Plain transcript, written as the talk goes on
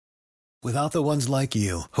Without the ones like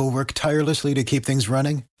you, who work tirelessly to keep things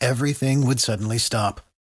running, everything would suddenly stop.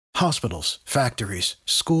 Hospitals, factories,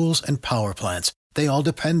 schools, and power plants, they all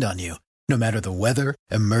depend on you. No matter the weather,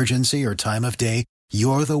 emergency, or time of day,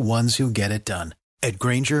 you're the ones who get it done. At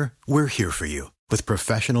Grainger, we're here for you with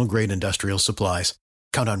professional-grade industrial supplies.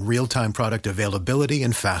 Count on real-time product availability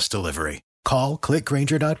and fast delivery. Call, click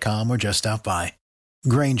Grainger.com, or just stop by.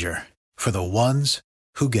 Grainger, for the ones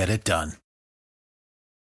who get it done.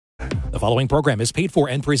 The following program is paid for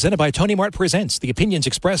and presented by Tony Mart Presents. The opinions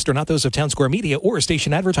expressed are not those of Town Square Media or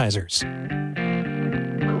station advertisers.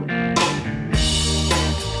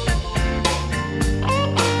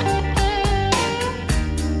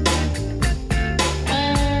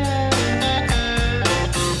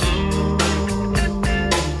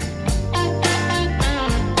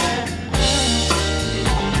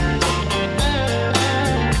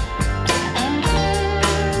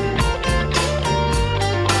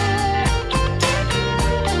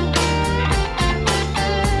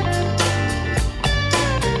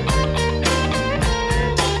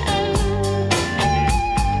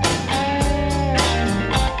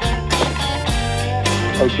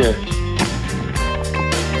 Okay.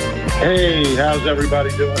 Hey, how's everybody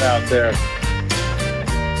doing out there?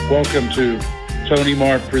 Welcome to Tony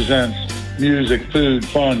Mart Presents Music, Food,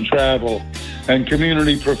 Fun, Travel, and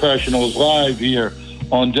Community Professionals live here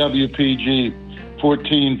on WPG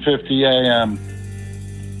 1450 AM,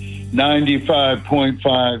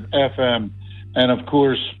 95.5 FM, and of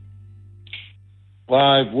course,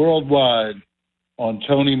 live worldwide on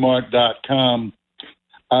TonyMart.com.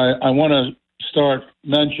 I want to start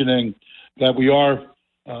mentioning that we are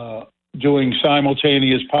doing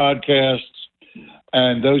simultaneous podcasts,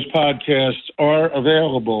 and those podcasts are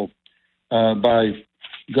available by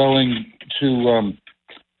going to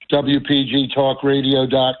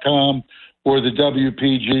WPGTalkRadio.com or the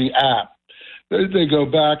WPG app. They go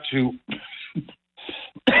back to,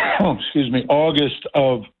 August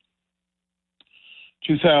of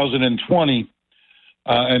 2020,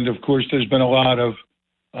 and of course there's been a lot of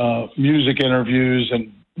music interviews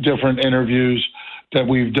and different interviews that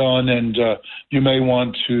we've done, and you may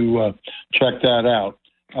want to check that out.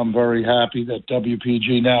 I'm very happy that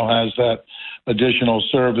WPG now has that additional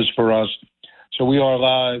service for us. So we are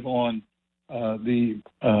live on the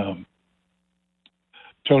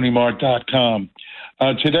TonyMart.com.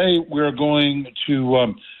 Today we're going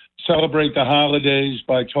to celebrate the holidays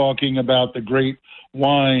by talking about the great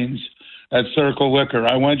wines at Circle Liquor.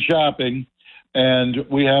 I went shopping, and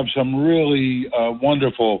we have some really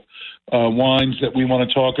wonderful wines that we want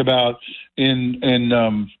to talk about in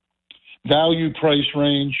value price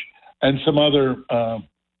range, and some other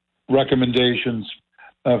recommendations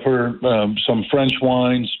for some French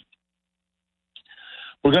wines.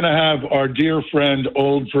 We're going to have our dear friend,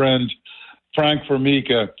 old friend, Frank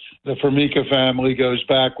Formica. The Formica family goes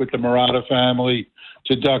back with the Marotta family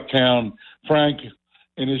to Ducktown. Frank,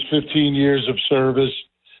 in his 15 years of service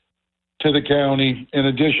to the county, in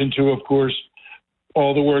addition to, of course,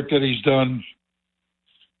 all the work that he's done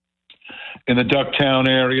in the Ducktown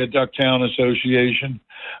area, Ducktown Association,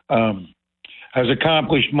 has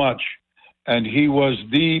accomplished much. And he was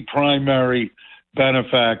the primary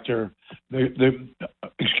benefactor, not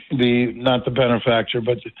the benefactor,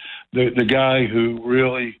 but the guy who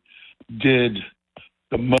really did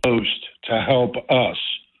the most to help us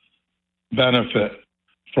benefit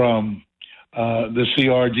from the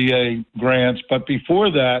CRDA grants. But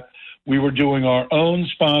before that, we were doing our own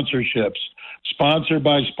sponsorships, sponsor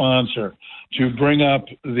by sponsor, to bring up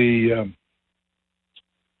the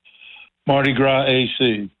Mardi Gras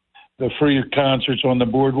AC, the free concerts on the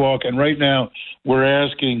boardwalk. And right now, we're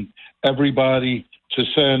asking everybody to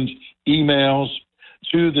send emails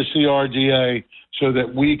to the CRDA so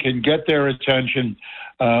that we can get their attention.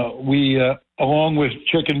 We, along with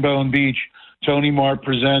Chicken Bone Beach, Tony Mart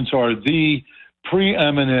Presents are the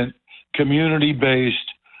preeminent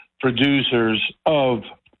community-based producers of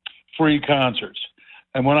free concerts.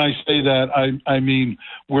 And when I say that, I mean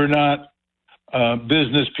we're not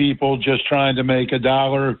business people just trying to make a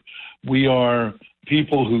dollar. We are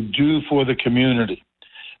people who do for the community.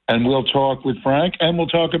 And we'll talk with Frank, and we'll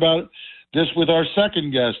talk about this with our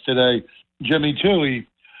second guest today, Jimmy Toohey,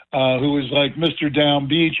 who is like Mr. Down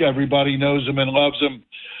Beach. Everybody knows him and loves him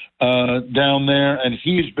down there. And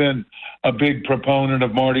he's been a big proponent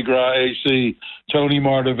of Mardi Gras AC, Tony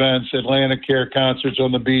Mart events, Atlantic Care concerts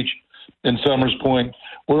on the beach in Summers Point.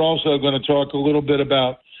 We're also going to talk a little bit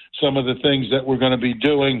about some of the things that we're going to be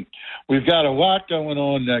doing. We've got a lot going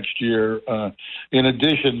on next year in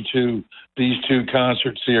addition to these two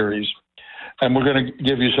concert series. And we're going to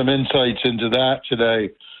give you some insights into that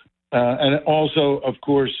today. And also, of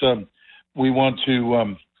course, we want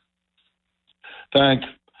to thank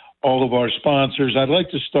all of our sponsors. I'd like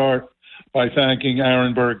to start by thanking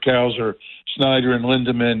Arenberg, Kauser, Snyder, and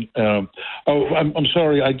Lindemann. I'm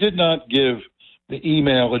sorry, I did not give the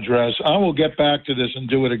email address. I will get back to this and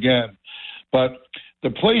do it again. But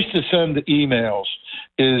the place to send the emails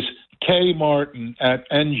is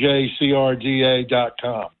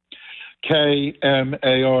kmartin@njcrda.com.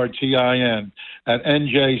 KMARTIN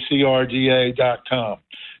 @njcrda.com.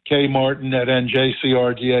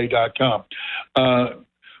 kmartin@njcrda.com.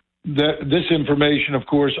 This information, of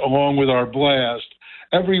course, along with our blast.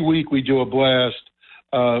 Every week we do a blast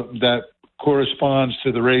that corresponds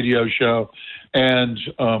to the radio show, and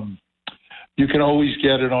you can always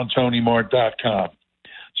get it on TonyMart.com.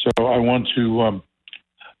 So I want to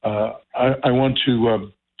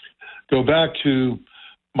go back to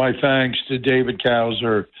my thanks to David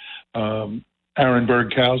Kauser,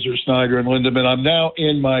 Arenberg, Kauser, Snyder, and Lindemann. I'm now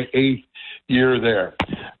in my 8th year there,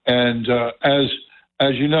 and as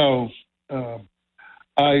you know,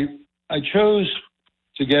 I chose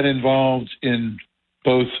to get involved in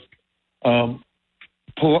both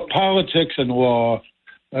politics and law.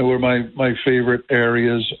 Were my favorite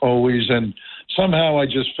areas always, and somehow I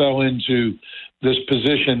just fell into this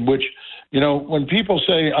position, which, when people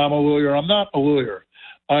say I'm a lawyer, I'm not a lawyer.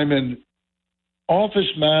 I'm an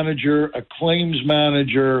office manager, a claims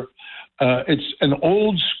manager. It's an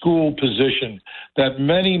old school position that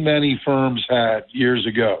many, many firms had years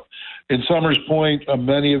ago. In Summers Point,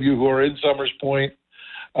 many of you who are in Summers Point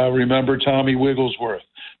remember Tommy Wigglesworth.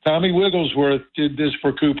 Tommy Wigglesworth did this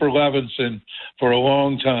for Cooper Levinson for a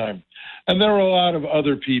long time. And there are a lot of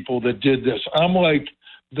other people that did this. I'm like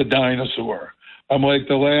the dinosaur. I'm like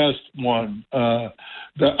the last one.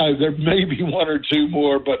 There may be one or two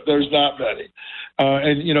more, but there's not many.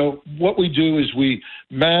 And what we do is we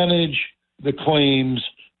manage the claims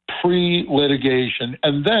pre-litigation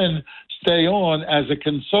and then stay on as a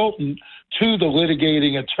consultant to the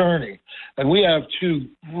litigating attorney. And we have two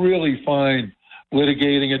really fine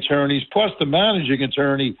litigating attorneys, plus the managing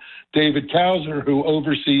attorney, David Kauser, who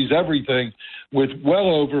oversees everything with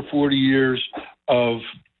well over 40 years of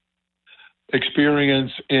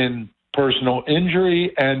experience in personal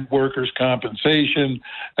injury and workers' compensation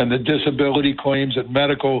and the disability claims and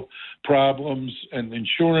medical problems and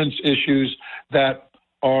insurance issues that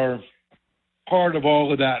are part of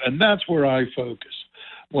all of that. And that's where I focus.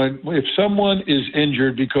 If someone is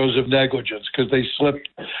injured because of negligence, because they slipped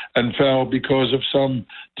and fell because of some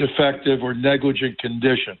defective or negligent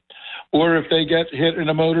condition, or if they get hit in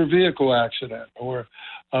a motor vehicle accident, or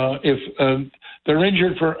if they're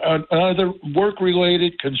injured for another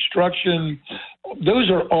work-related construction, those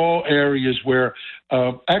are all areas where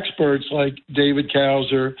experts like David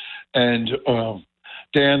Kauser and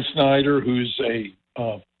Dan Snyder, who's a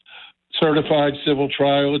certified civil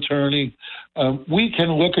trial attorney, we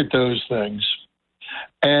can look at those things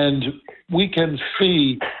and we can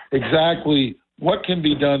see exactly what can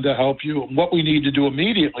be done to help you and what we need to do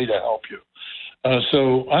immediately to help you.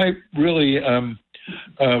 So I really am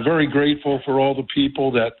very grateful for all the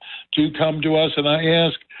people that do come to us. And I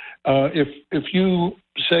ask if you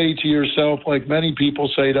say to yourself, like many people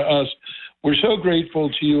say to us, we're so grateful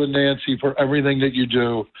to you and Nancy for everything that you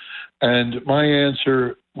do. And my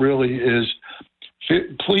answer really is,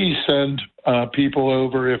 please send people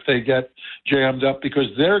over if they get jammed up, because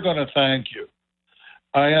they're going to thank you.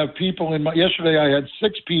 I have people yesterday I had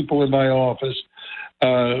 6 people in my office.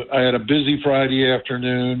 I had a busy Friday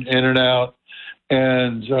afternoon, in and out.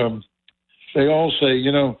 And they all say,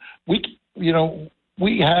 we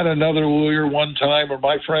had another lawyer one time, or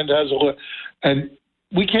my friend has a lawyer, and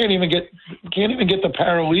we can't even get the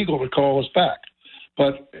paralegal to call us back.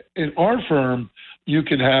 But in our firm, you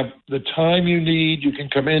can have the time you need. You can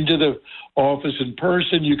come into the office in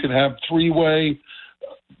person. You can have 3-way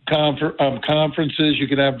conferences. You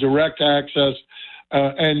can have direct access.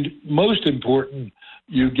 And most important,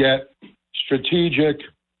 you get strategic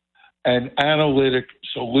and analytic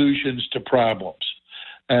solutions to problems.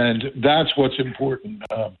 And that's what's important.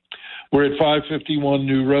 We're at 551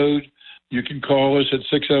 New Road. You can call us at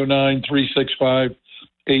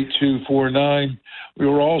 609-365-8249.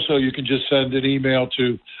 You can just send an email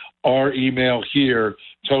to our email here,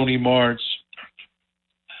 Tony Mart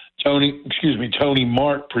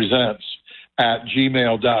Presents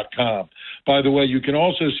 @gmail.com. By the way, you can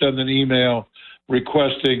also send an email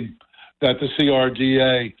requesting that the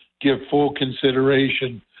CRDA give full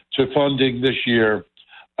consideration to funding this year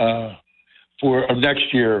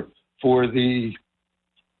next year for the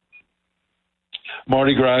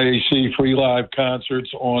Mardi Gras AC free live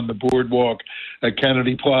concerts on the boardwalk at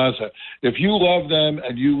Kennedy Plaza. If you love them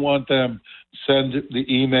and you want them, send the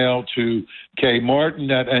email to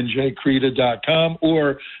kmartin@njcreta.com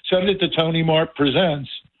or send it to Tony Mart Presents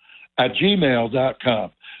at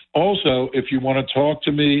gmail.com. Also, if you want to talk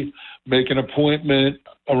to me, make an appointment,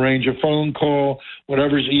 arrange a phone call,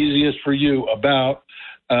 whatever's easiest for you about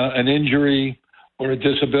an injury or a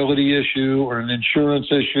disability issue or an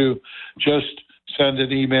insurance issue, just send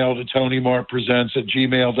an email to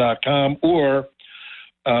TonyMartPresents@gmail.com or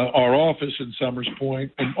our office in Summers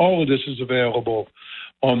Point. And all of this is available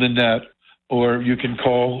on the net, or you can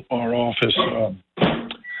call our office.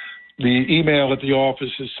 The email at the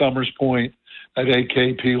office is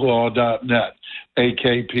summerspoint@akplaw.net.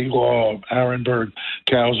 AKP Law, Arenberg,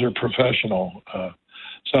 Kauser Professional.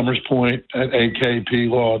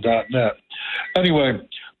 summerspoint@akplaw.net. Anyway,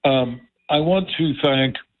 I want to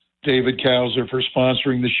thank David Kauser for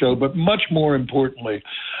sponsoring the show, but much more importantly,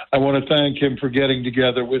 I want to thank him for getting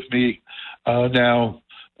together with me now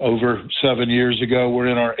over 7 years ago. We're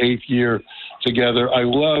in our 8th year together. I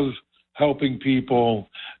love helping people.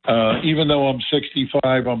 Even though I'm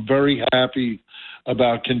 65, I'm very happy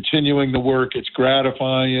about continuing the work. It's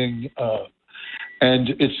gratifying. And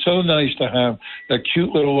it's so nice to have a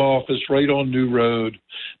cute little office right on New Road.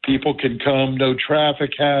 People can come, no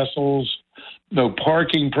traffic hassles, no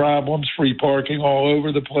parking problems, free parking all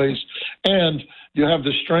over the place. And you have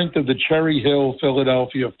the strength of the Cherry Hill,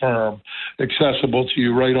 Philadelphia firm accessible to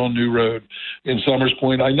you right on New Road in Summers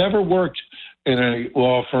Point. I never worked in a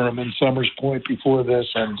law firm in Summers Point before this,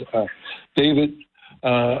 and David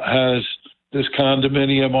has this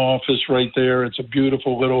condominium office right there. It's a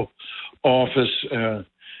beautiful little office,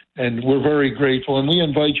 and we're very grateful, and we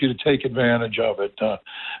invite you to take advantage of it.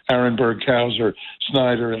 Arenberg, Kauser,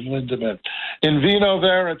 Snyder, and Lindemann. In Vino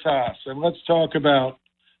Veritas, and let's talk about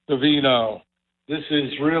the vino. This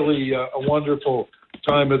is really a wonderful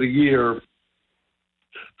time of the year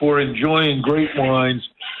for enjoying great wines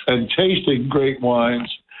and tasting great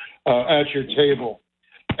wines at your table.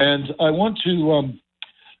 And I want to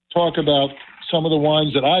talk about some of the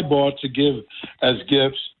wines that I bought to give as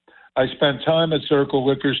gifts. I spent time at Circle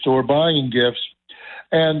Liquor Store buying gifts.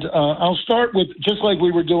 And I'll start with, just like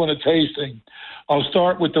we were doing a tasting, I'll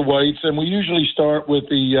start with the whites, and we usually start with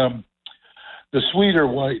the sweeter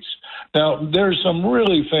whites. Now, there's some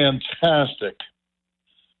really fantastic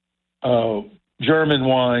German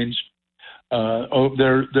wines.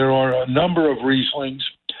 There are a number of Rieslings.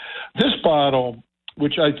 This bottle,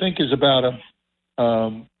 which I think is about a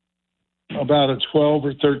 $12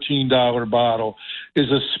 or $13 bottle,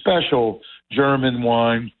 is a special German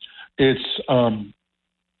wine. It's a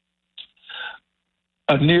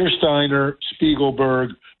Niersteiner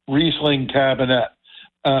Spiegelberg Riesling Cabernet,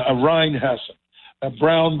 a Rheinhessen, a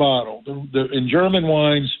brown bottle. In German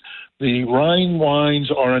wines, the Rhine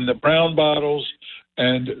wines are in the brown bottles,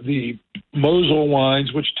 and the Mosel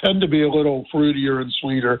wines, which tend to be a little fruitier and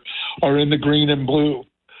sweeter, are in the green and blue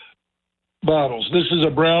bottles. This is a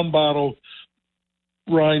brown bottle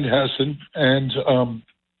Rheinhessen, and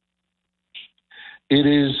it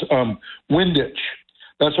is Winditch.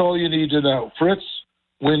 That's all you need to know. Fritz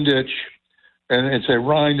Winditch, and it's a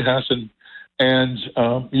Rheinhessen. And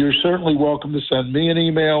you're certainly welcome to send me an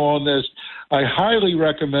email on this. I highly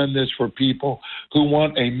recommend this for people who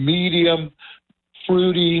want a medium,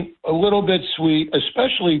 fruity, a little bit sweet,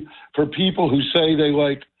 especially for people who say they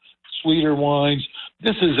like sweeter wines.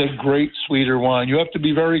 This is a great sweeter wine. You have to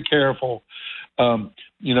be very careful.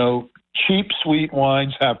 Cheap sweet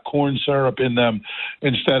wines have corn syrup in them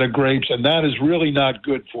instead of grapes, and that is really not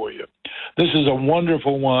good for you. This is a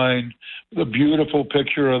wonderful wine, the beautiful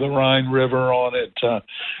picture of the Rhine River on it,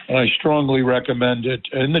 and I strongly recommend it.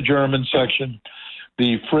 In the German section,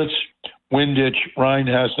 the Fritz Winditch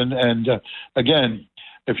Rheinhessen, and again,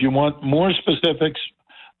 if you want more specifics,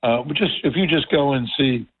 if you just go and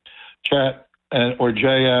see Chat or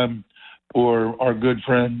JM or our good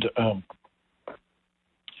friend,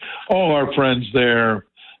 all our friends there,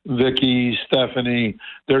 Vicky, Stephanie,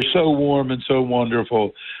 they're so warm and so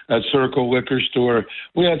wonderful at Circle Liquor Store.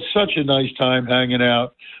 We had such a nice time hanging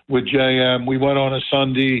out with JM. We went on a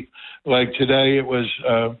Sunday like today. It was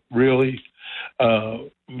really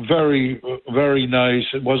very, very nice.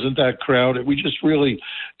 It wasn't that crowded. We just really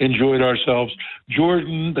enjoyed ourselves.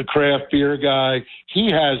 Jordan, the craft beer guy, he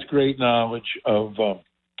has great knowledge of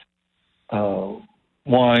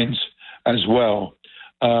wines as well.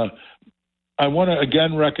 I want to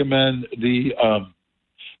again recommend the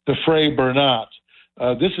Frey Bernat.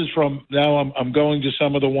 This is from, now I'm going to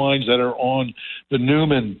some of the wines that are on the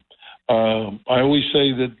Newman. I always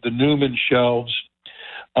say that the Newman shelves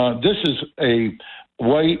This is a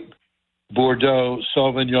white Bordeaux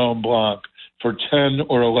Sauvignon Blanc for $10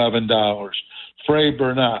 or $11. Frey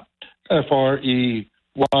Bernat, FREYBERNAT.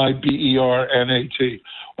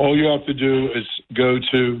 All you have to do is go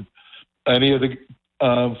to any of the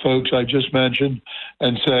folks I just mentioned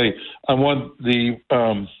and say, I want the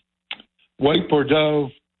white Bordeaux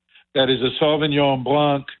that is a Sauvignon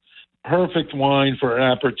Blanc, perfect wine for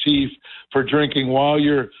an aperitif, for drinking while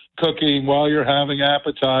you're cooking, while you're having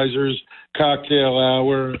appetizers, cocktail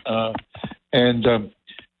hour, and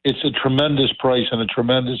it's a tremendous price and a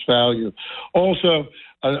tremendous value. Also,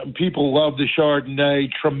 people love the Chardonnay.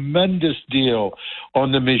 Tremendous deal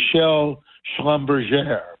on the Michel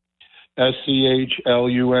Schlumberger,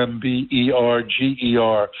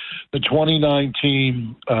 SCHLUMBERGER, the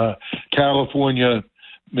 2019 California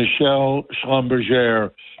Michel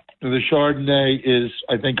Schlumberger. The Chardonnay is,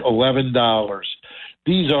 I think, $11.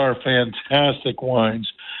 These are fantastic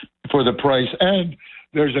wines for the price. And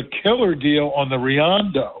there's a killer deal on the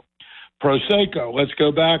Riondo Prosecco. Let's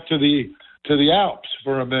go back to the Alps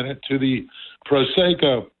for a minute, to the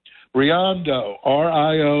Prosecco. Riondo,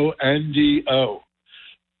 RIONDO,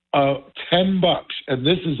 $10, and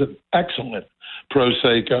this is an excellent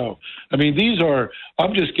Prosecco. I mean,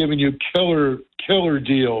 I'm just giving you killer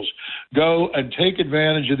deals. Go and take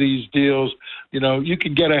advantage of these deals. You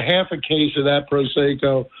can get a half a case of that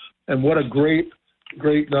Prosecco, and what a great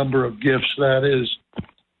number of gifts that is.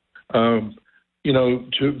 For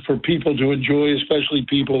people to enjoy, especially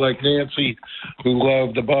people like Nancy who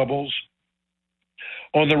love the bubbles.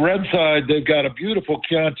 On the red side, they've got a beautiful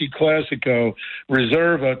Chianti Classico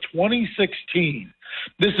Reserva 2016.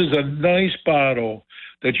 This is a nice bottle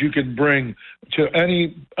that you can bring to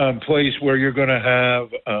any place where you're going to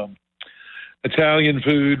have Italian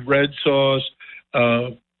food, red sauce,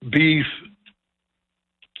 beef,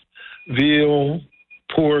 veal,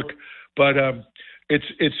 pork, but it's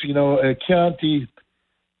a Chianti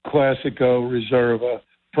Classico Reserva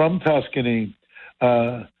from Tuscany,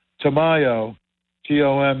 Tomaio,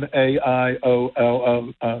 Tomaio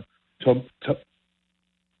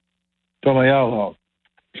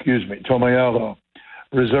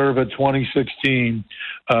Reserva 2016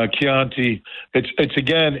 Chianti.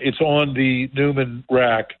 It's on the Newman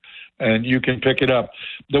rack, and you can pick it up.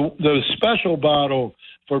 The special bottle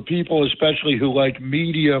for people, especially who like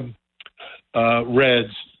medium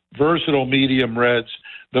reds, versatile medium reds,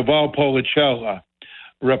 the Valpolicella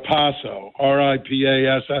Ripasso,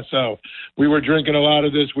 RIPASSO. We were drinking a lot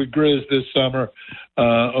of this with Grizz this summer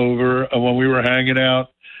over when we were hanging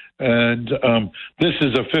out. And this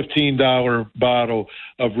is a $15 bottle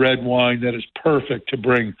of red wine that is perfect to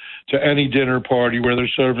bring to any dinner party where they're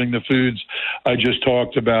serving the foods I just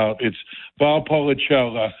talked about. It's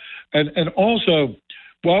Valpolicella. And also,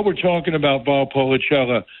 while we're talking about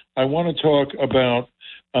Valpolicella, I want to talk about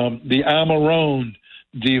the Amarone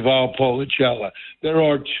di Valpolicella. There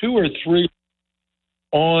are 2 or 3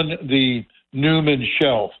 on the Newman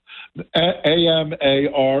shelf, AMARONE,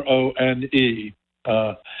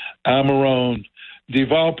 Amarone di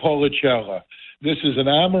Valpolicella. This is an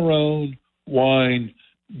Amarone wine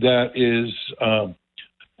that is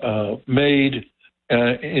made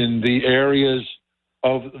in the areas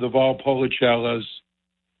of the Valpolicellas,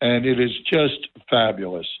 and it is just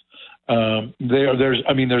fabulous.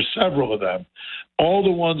 There's several of them. All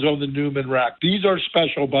the ones on the Newman rack. These are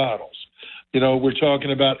special bottles. We're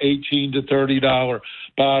talking about $18 to $30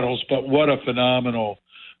 bottles, but what a phenomenal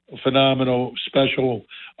special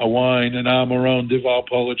wine, an Amarone di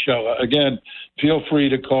Valpolicella. Again, feel free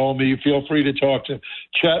to call me. Feel free to talk to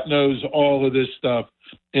Chet. Knows all of this stuff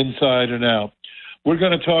inside and out. We're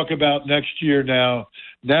going to talk about next year now.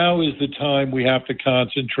 Now is the time we have to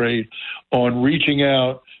concentrate on reaching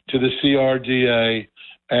out to the CRDA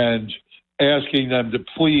and asking them to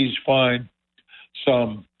please find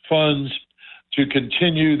some funds to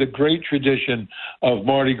continue the great tradition of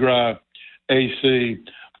Mardi Gras AC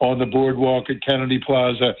on the boardwalk at Kennedy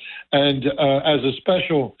Plaza. And as a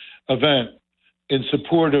special event in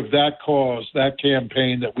support of that cause, that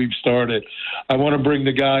campaign that we've started, I want to bring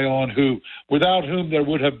the guy on without whom there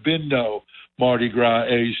would have been no Mardi Gras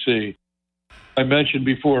AC. I mentioned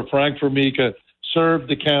before, Frank Formica served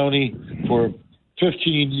the county for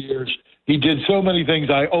 15 years. He did so many things.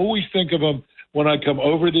 I always think of him when I come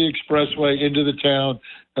over the expressway into the town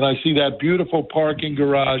and I see that beautiful parking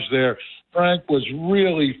garage there. Frank was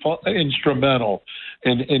really instrumental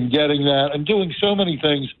in getting that and doing so many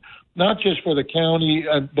things, not just for the county,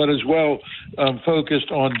 but as well focused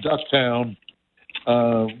on Ducktown,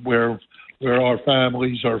 where our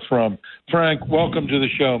families are from. Frank, welcome to the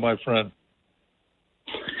show, my friend.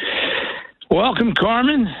 Welcome,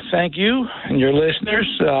 Carmen. Thank you and your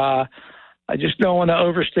listeners. I just don't want to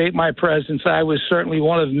overstate my presence. I was certainly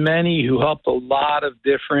one of many who helped a lot of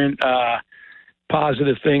different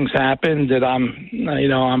positive things happen that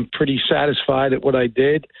I'm pretty satisfied at what I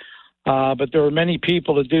did. But there were many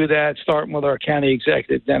people to do that, starting with our county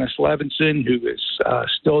executive, Dennis Levinson, who is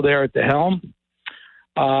still there at the helm.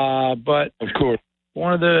 But of course,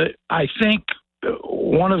 one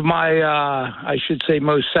of my, I should say,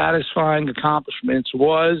 most satisfying accomplishments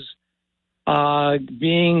was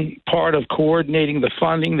being part of coordinating the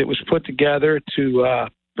funding that was put together to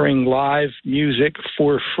bring live music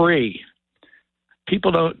for free.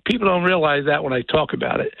 People don't realize that when I talk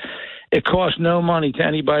about it. It costs no money to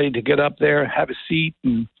anybody to get up there, have a seat,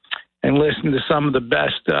 and listen to some of the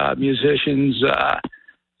best musicians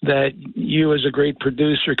that you as a great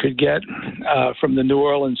producer could get from the New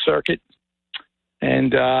Orleans circuit.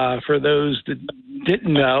 And for those that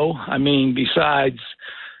didn't know, I mean, besides,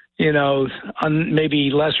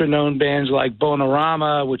 maybe lesser known bands like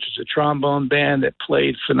Bonorama, which is a trombone band that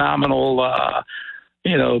played phenomenal,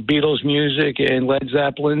 Beatles music and Led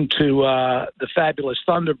Zeppelin, to the fabulous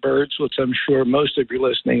Thunderbirds, which I'm sure most of your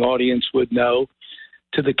listening audience would know,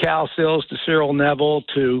 to the Cal Sills, to Cyril Neville,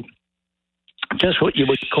 to just what you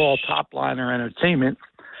would call top-liner entertainment.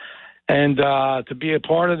 And to be a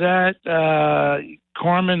part of that,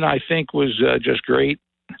 Carmen, I think was just great.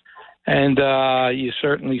 And you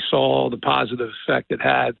certainly saw the positive effect it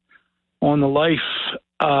had on the life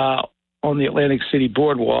on the Atlantic City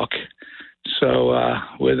Boardwalk. So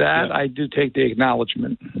with that, I do take the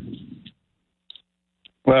acknowledgement.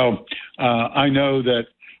 Well, I know that,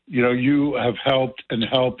 you have helped and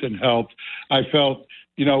helped and helped. I felt,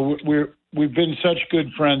 we've been such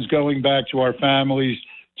good friends going back to our families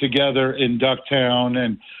together in Ducktown.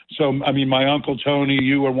 And so, my Uncle Tony,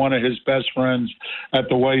 you were one of his best friends at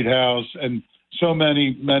the White House, and so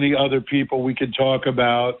many, many other people we could talk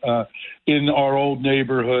about in our old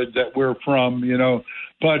neighborhood that we're from,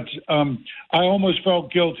 But I almost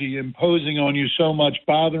felt guilty imposing on you so much,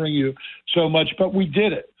 bothering you so much, but we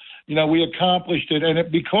did it. We accomplished it.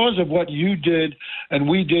 And because of what you did and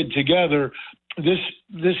we did together,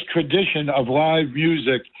 this tradition of live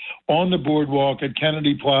music on the boardwalk at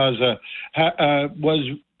Kennedy Plaza was,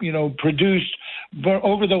 produced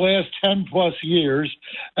over the last 10 plus years.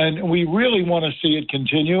 And we really want to see it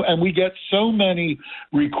continue. And we get so many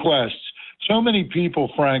requests. So many people,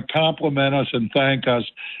 Frank, compliment us and thank us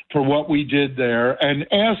for what we did there and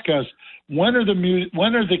ask us, when are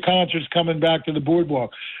the concerts coming back to the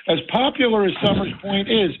boardwalk? As popular as Summers Point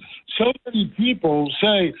is, so many people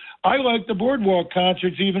say, I like the boardwalk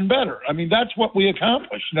concerts even better. That's what we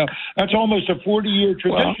accomplished. Now, that's almost a 40-year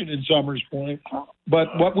tradition in Summers Point,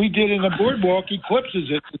 but what we did in the boardwalk eclipses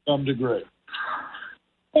it to some degree.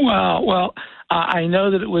 Well, I know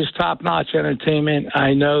that it was top-notch entertainment.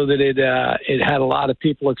 I know that it had a lot of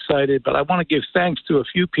people excited, but I want to give thanks to a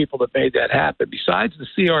few people that made that happen. Besides the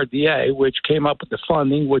CRDA, which came up with the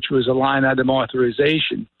funding, which was a line item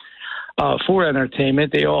authorization for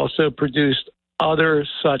entertainment, they also produced other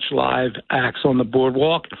such live acts on the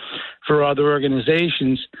boardwalk for other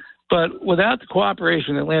organizations. But without the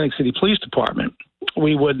cooperation of the Atlantic City Police Department,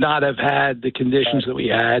 we would not have had the conditions that we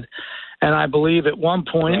had. And I believe at one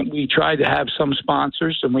point we tried to have some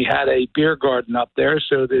sponsors, and we had a beer garden up there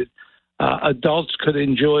so that adults could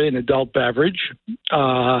enjoy an adult beverage.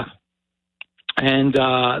 And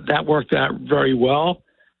that worked out very well.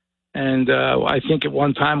 And I think at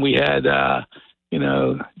one time we had, John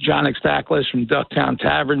Extaklis from Ducktown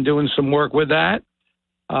Tavern doing some work with that.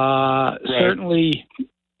 Right. Certainly,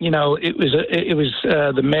 it was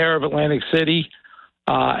the mayor of Atlantic City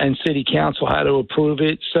and city council had to approve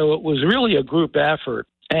it. So it was really a group effort.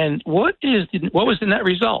 And what was the net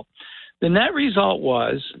result? The net result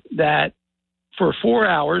was that for 4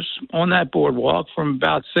 hours on that boardwalk from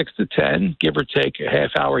about 6 to 10, give or take a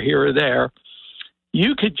half hour here or there,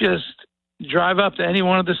 you could just drive up to any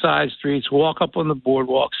one of the side streets, walk up on the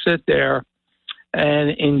boardwalk, sit there, and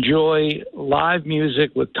enjoy live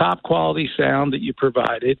music with top quality sound that you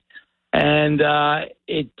provided. And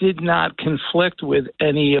it did not conflict with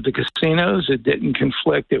any of the casinos. It didn't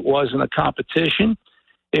conflict. It wasn't a competition.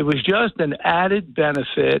 It was just an added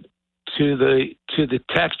benefit to the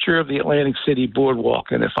texture of the Atlantic City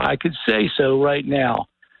Boardwalk. And if I could say so right now,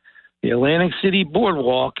 the Atlantic City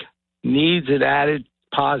Boardwalk needs an added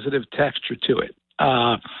positive texture to it.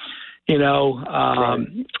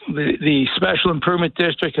 The Special Improvement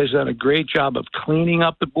District has done a great job of cleaning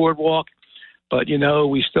up the boardwalk. But,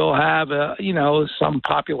 we still have, some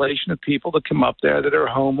population of people that come up there that are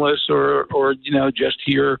homeless or just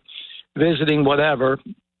here visiting, whatever.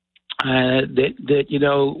 that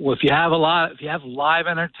if you have live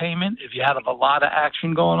entertainment, if you have a lot of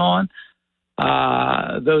action going on,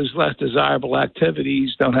 those less desirable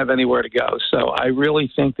activities don't have anywhere to go. So I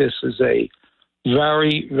really think this is a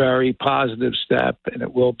very, very positive step, and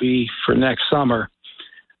it will be for next summer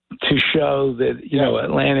to show that,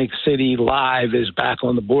 Atlantic City Live is back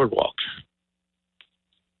on the boardwalk.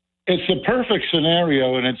 It's a perfect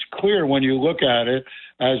scenario, and it's clear when you look at it,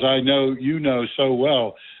 as I know you know so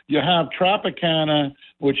well. You have Tropicana,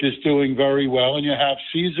 which is doing very well, and you have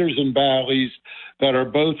Caesars and Bally's that are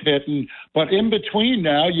both hitting. But in between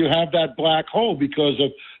now, you have that black hole because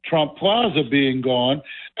of Trump Plaza being gone.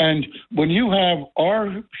 And when you have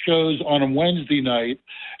our shows on a Wednesday night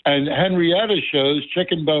and Henrietta shows,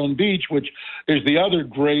 Chicken Bone Beach, which is the other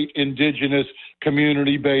great indigenous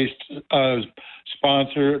community-based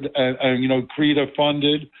sponsored and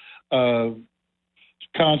CRETA-funded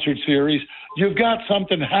concert series, you've got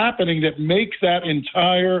something happening that makes that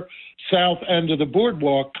entire south end of the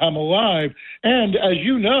boardwalk come alive. And as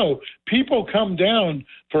you know, people come down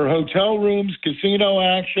for hotel rooms, casino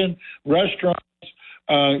action, restaurants,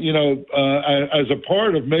 as a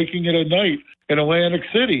part of making it a night in Atlantic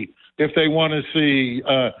City if they want to see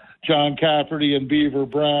John Cafferty and Beaver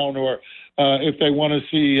Brown, or if they want to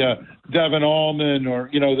see Devin Allman, or,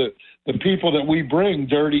 the people that we bring,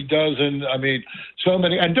 Dirty Dozen. I mean, so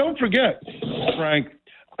many. And don't forget, Frank,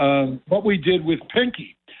 what we did with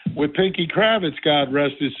Pinky Kravitz, God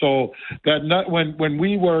rest his soul, when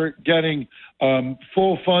we were getting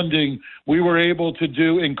full funding, we were able to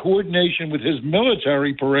do, in coordination with his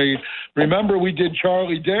military parade. Remember, we did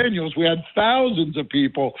Charlie Daniels. We had thousands of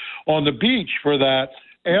people on the beach for that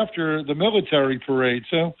after the military parade.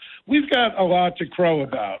 So we've got a lot to crow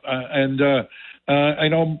about. I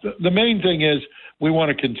know the main thing is we want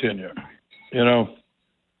to continue,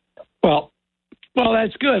 Well,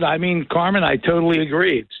 that's good. I mean, Carmen, I totally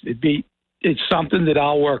agree. It's something that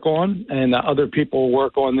I'll work on, and other people will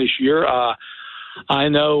work on this year. I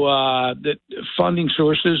know that funding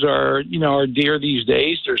sources are dear these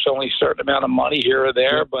days. There's only a certain amount of money here or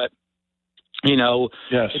there, but yes.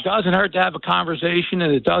 It doesn't hurt to have a conversation,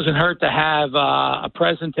 and it doesn't hurt to have a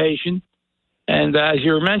presentation. And as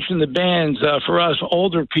you were mentioning the bands, for us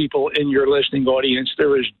older people in your listening audience, there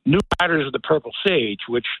was New Riders of the Purple Sage,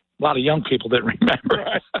 which a lot of young people didn't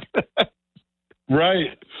remember.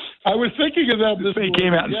 Right. I was thinking of that this morning.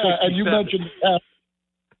 Came out in 67. And you mentioned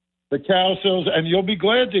the Cowsills, and you'll be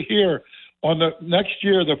glad to hear on the next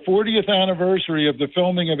year, the 40th anniversary of the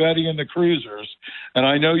filming of Eddie and the Cruisers, and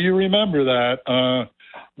I know you remember that.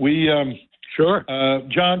 Sure.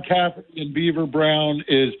 John Cafferty and Beaver Brown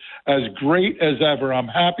is as great as ever. I'm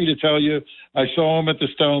happy to tell you, I saw them at the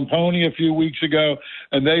Stone Pony a few weeks ago,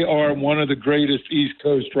 and they are one of the greatest East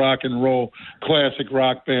Coast rock and roll classic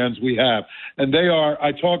rock bands we have. And they are,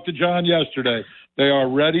 I talked to John yesterday, they are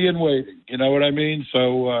ready and waiting. You know what I mean?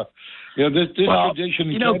 So, this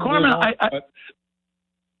tradition. Carmen,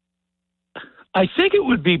 I think it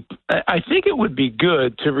would be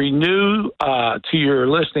good to renew to your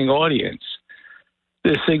listening audience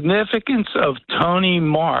the significance of Tony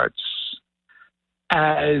Mart's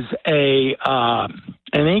as an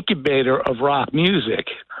incubator of rock music.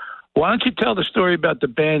 Why don't you tell the story about the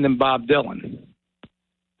band and Bob Dylan?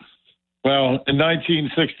 Well, in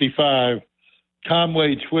 1965,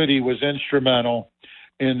 Conway Twitty was instrumental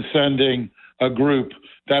in sending a group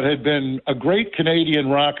that had been a great Canadian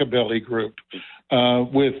rockabilly group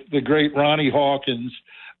with the great Ronnie Hawkins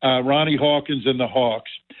and the Hawks.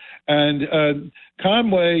 And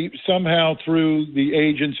Conway, somehow through the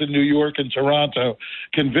agents in New York and Toronto,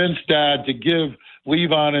 convinced Dad to give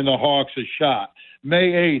Levon and the Hawks a shot.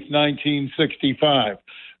 May 8th, 1965.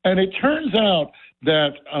 And it turns out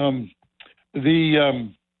that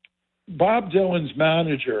Bob Dylan's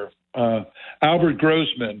manager, Albert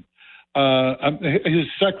Grossman, his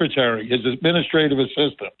secretary, his administrative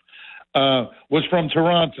assistant, was from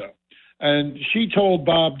Toronto. And she told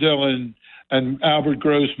Bob Dylan and Albert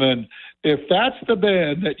Grossman, if that's the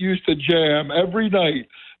band that used to jam every night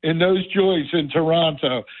in those joints in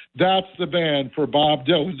Toronto, that's the band for Bob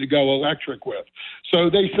Dylan to go electric with. So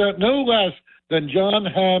they sent no less than John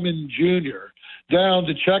Hammond Jr. down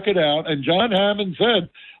to check it out. And John Hammond said,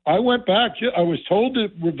 I went back. I was told to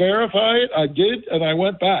verify it. I did, and I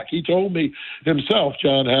went back. He told me himself,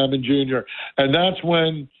 John Hammond Jr. And that's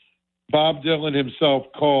when Bob Dylan himself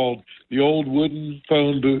called the old wooden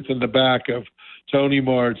phone booth in the back of Tony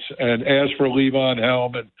Mart's and asked for Levon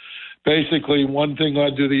Helm. And basically one thing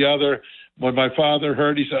led to the other. When my father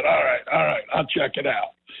heard, he said, all right, I'll check it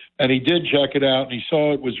out. And he did check it out, and he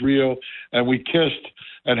saw it was real. And we kissed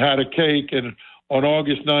and had a cake and on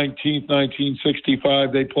August 19th,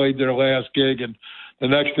 1965, they played their last gig, and the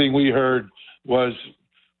next thing we heard was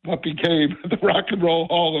what became the Rock and Roll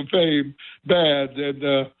Hall of Fame band. And,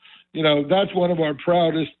 that's one of our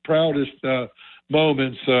proudest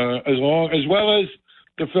moments, as well as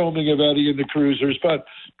the filming of Eddie and the Cruisers. But,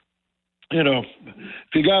 if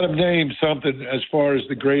you got to name something as far as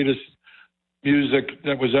the greatest music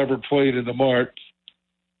that was ever played in the Mart,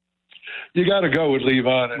 you got to go with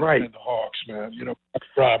Levon and the Hawks, man.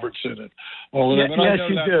 Robertson and all of them. Yes,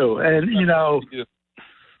 you do. And,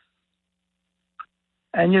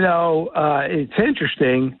 it's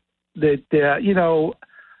interesting that,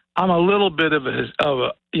 I'm a little bit of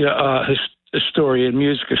a historian,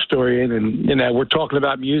 music historian, and, we're talking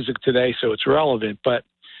about music today, so it's relevant. But,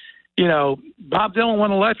 Bob Dylan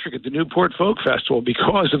won electric at the Newport Folk Festival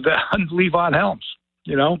because of Levon Helms,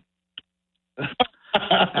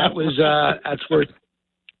 That was that's where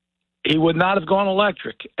he would not have gone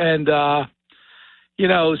electric. And, so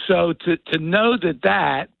to know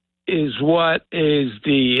that is what is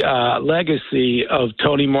the legacy of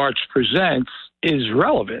Tony Mart Presents is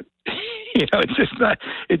relevant. It's just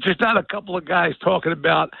not a couple of guys talking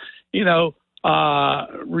about,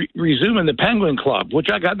 resuming the Penguin Club, which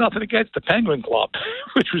I got nothing against the Penguin Club,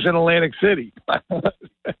 which was in Atlantic City.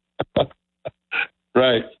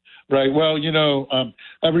 Right. Well,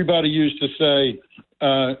 everybody used to say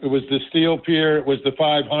it was the Steel Pier, it was the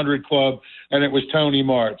 500 Club, and it was Tony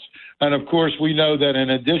Mart's. And, of course, we know that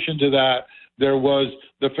in addition to that, there was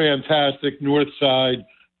the fantastic North Side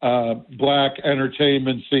black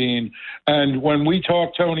entertainment scene. And when we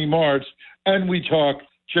talk Tony Mart's and we talk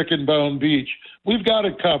Chicken Bone Beach, we've got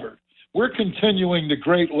it covered. We're continuing the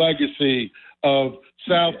great legacy of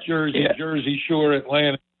South Jersey, Jersey Shore,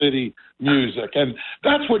 Atlantic City music. And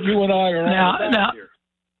that's what you and I are all about here.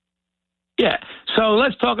 Yeah. So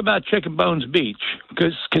let's talk about Chicken Bones Beach,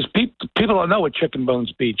 because people don't know what Chicken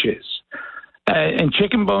Bones Beach is. And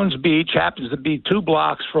Chicken Bones Beach happens to be 2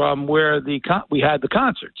 blocks from where we had the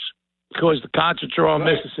concerts, because the concerts are on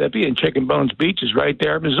Mississippi and Chicken Bones Beach is right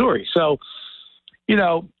there in Missouri. So,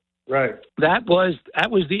 that was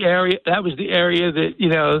the area. That was the area that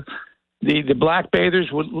the black bathers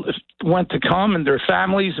went to come and their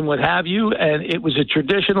families and what have you. And it was a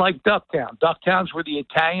tradition like Ducktown. Ducktown's where the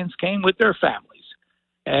Italians came with their families,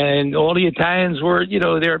 and all the Italians were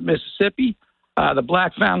there at Mississippi. The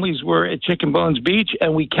black families were at Chicken Bones Beach,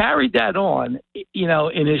 and we carried that on,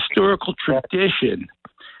 in historical tradition,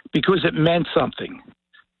 because it meant something.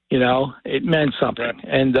 It meant something. Right.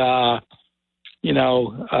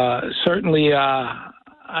 And, certainly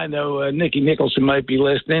I know Nicky Nicholson might be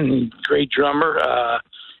listening, great drummer,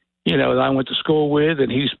 that I went to school with,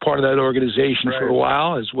 and he's part of that organization for a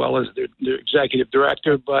while, as well as the executive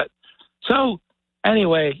director. But so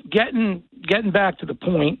anyway, getting back to the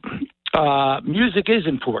point, music is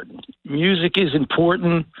important. Music is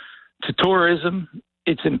important to tourism.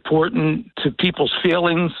 It's important to people's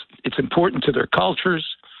feelings. It's important to their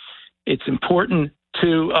cultures. It's important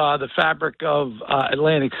to the fabric of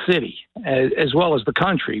Atlantic City, as well as the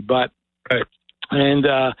country. But this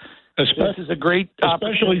is a great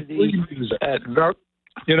opportunity. Free music.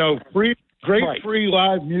 Free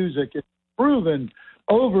live music is proven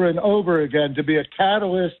over and over again to be a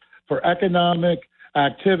catalyst for economic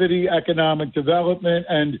activity, economic development,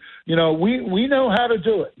 and we know how to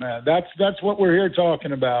do it, man. That's what we're here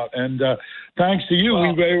talking about, and thanks to you,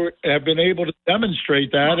 we have been able to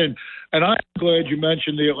demonstrate that. And I'm glad you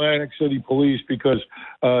mentioned the Atlantic City Police, because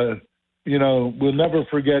we'll never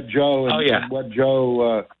forget Joe and what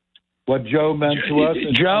Joe meant to us.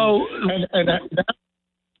 Joe, and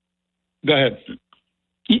go ahead.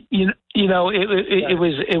 It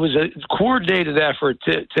was a coordinated effort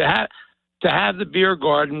to have the beer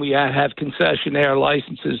garden. We have concessionaire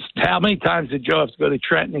licenses. How many times did Joe have to go to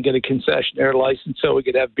Trenton and get a concessionaire license so we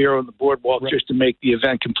could have beer on the boardwalk just to make the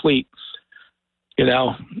event complete?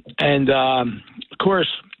 And of course,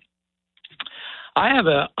 I have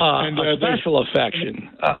a special affection.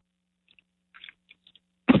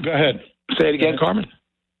 Go ahead. Say it again, Carmen.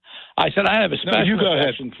 I said I have a special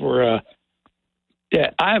affection for.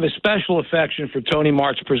 I have a special affection for Tony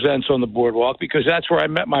Mart Presents on the boardwalk, because that's where I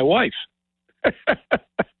met my wife.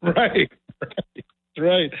 Right.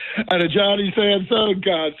 At a Johnny Sansone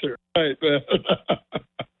concert. Right.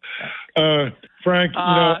 Frank,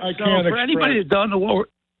 I can't for anybody that don't know what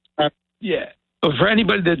for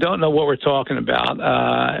anybody that don't know what we're talking about,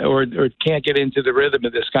 or can't get into the rhythm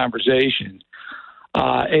of this conversation,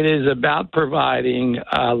 it is about providing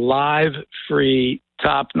a live, free,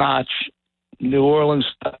 top-notch New Orleans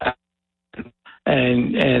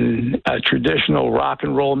and traditional rock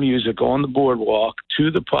and roll music on the boardwalk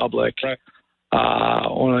to the public. Right.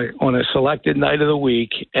 On a selected night of the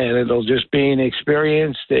week, and it'll just be an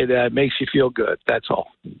experience that makes you feel good. That's all.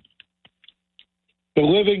 The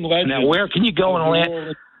living legend. Now, where can you go in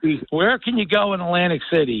Atlantic City? Where can you go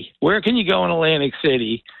in Atlantic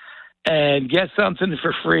City and get something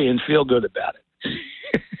for free and feel good about it?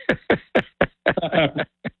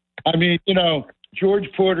 I mean,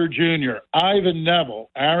 George Porter Jr., Ivan Neville,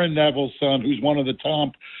 Aaron Neville's son, who's one of the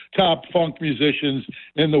top funk musicians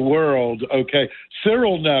in the world, okay?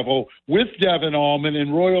 Cyril Neville with Devin Allman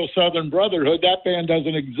in Royal Southern Brotherhood. That band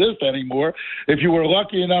doesn't exist anymore. If you were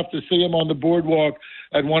lucky enough to see him on the boardwalk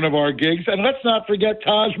at one of our gigs. And let's not forget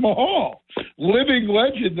Taj Mahal, living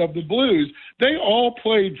legend of the blues. They all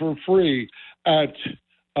played for free at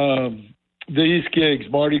these gigs,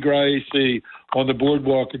 Mardi Gras AC, on the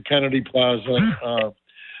boardwalk at Kennedy Plaza.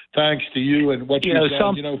 Thanks to you and what you've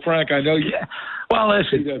done. Frank, I know you. Yeah. Well,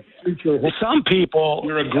 listen, some people.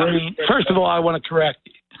 You're a great. First of all, I want to correct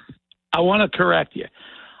you.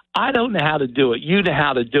 I don't know how to do it. You know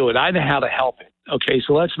how to do it. I know how to help it. Okay,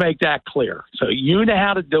 so let's make that clear. So you know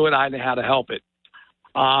how to do it. I know how to help it.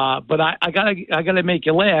 But I gotta make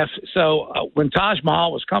you laugh. So when Taj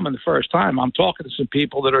Mahal was coming the first time, I'm talking to some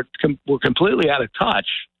people that were completely out of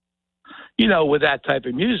touch, with that type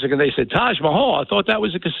of music, and they said, Taj Mahal, I thought that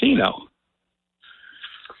was a casino.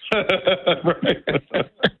 Right.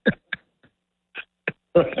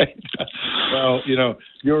 Right. Well,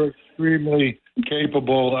 you're extremely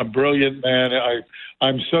capable, a brilliant man.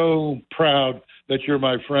 I'm so proud that you're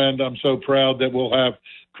my friend. I'm so proud that we'll have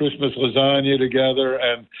Christmas lasagna together,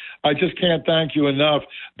 and I just can't thank you enough.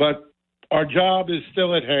 But our job is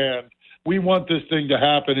still at hand. We want this thing to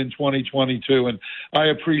happen in 2022, and I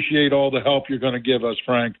appreciate all the help you're going to give us,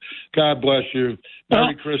 Frank. God bless you.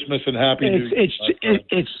 Merry Christmas and Happy New Year.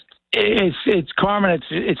 It's Carmen.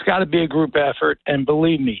 It's got to be a group effort, and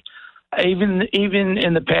believe me, even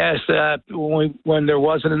in the past when there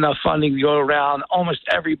wasn't enough funding to go around, almost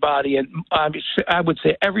everybody, and I would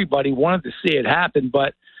say everybody, wanted to see it happen,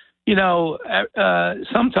 but.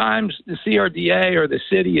 Sometimes the CRDA or the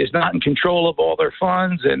city is not in control of all their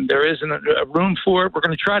funds, and there isn't a room for it. We're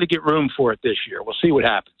going to try to get room for it this year. We'll see what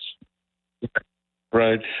happens.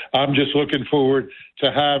 Right. I'm just looking forward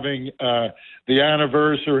to having the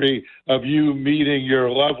anniversary of you meeting your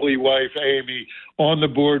lovely wife, Amy, on the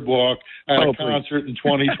boardwalk at a concert in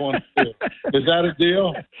 2022. Is that a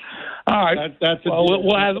deal? All right. That's a deal.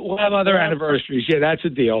 We'll have other anniversaries. Yeah, that's a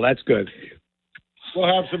deal. That's good. We'll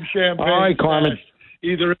have some champagne. All right, Carmen.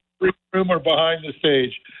 Either in the room or behind the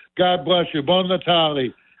stage. God bless you. Bon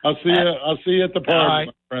Natale. I'll see you at the party,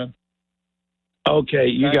 my friend. Okay,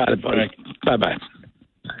 you got it, buddy. Bye-bye.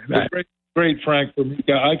 Bye. Great Frank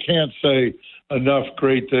Formica. I can't say enough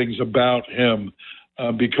great things about him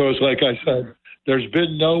because, like I said, there's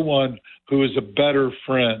been no one who is a better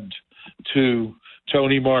friend to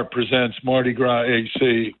Tony Mart Presents Mardi Gras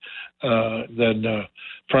AC than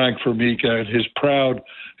Frank Formica and his proud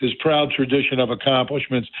tradition of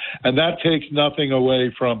accomplishments, and that takes nothing away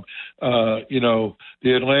from the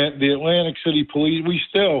Atlantic City Police. We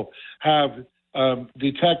still have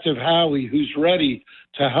Detective Howie, who's ready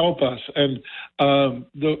to help us, and the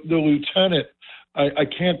lieutenant. I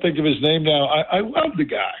can't think of his name now. I love the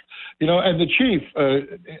guy, and the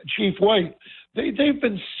Chief White. They've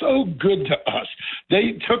been so good to us.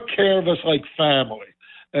 They took care of us like family.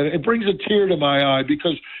 And it brings a tear to my eye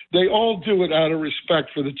because they all do it out of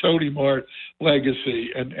respect for the Tony Mart legacy.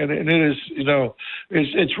 And it is,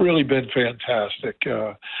 it's really been fantastic.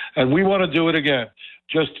 And we want to do it again.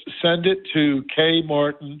 Just send it to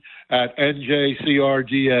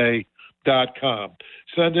kmartin@njcrda.com.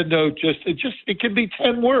 Send a note. It can be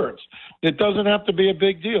 10 words. It doesn't have to be a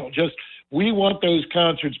big deal. Just, we want those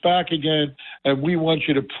concerts back again, and we want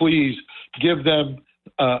you to please give them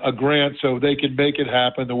a grant so they can make it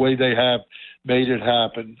happen the way they have made it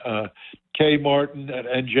happen.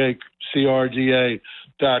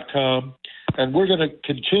 kmartin@njcrda.com. And we're going to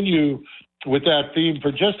continue with that theme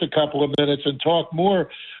for just a couple of minutes and talk more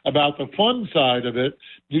about the fun side of it.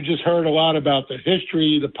 You just heard a lot about the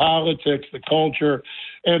history, the politics, the culture,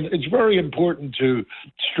 and it's very important to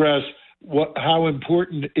stress how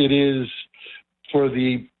important it is for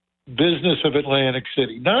the business of Atlantic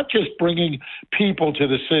City, not just bringing people to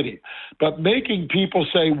the city, but making people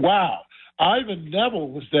say, wow, Ivan Neville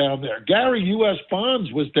was down there. Gary U.S.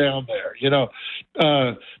 Bonds was down there.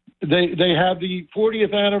 They had the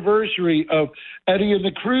 40th anniversary of Eddie and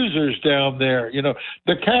the Cruisers down there.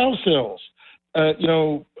 The Cowsills.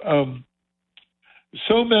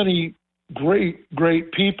 So many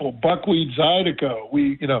great people. Buckwheat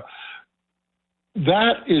Zydeco.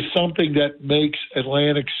 That is something that makes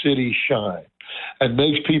Atlantic City shine and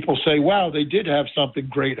makes people say, wow, they did have something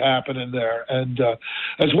great happen in there. And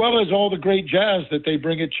as well as all the great jazz that they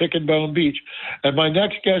bring at Chicken Bone Beach. And my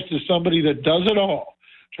next guest is somebody that does it all,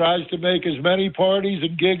 tries to make as many parties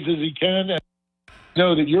and gigs as he can. And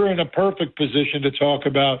know that you're in a perfect position to talk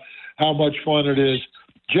about how much fun it is.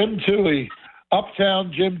 Jim Toohey,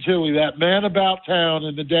 Uptown Jim Toohey, that man about town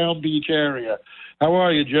in the Down Beach area. How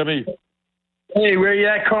are you, Jimmy? Hey, where you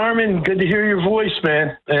at, Carmen? Good to hear your voice,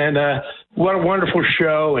 man. And what a wonderful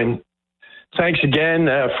show. And thanks again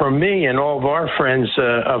from me and all of our friends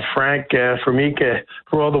of Frank Formica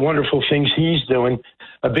for all the wonderful things he's doing.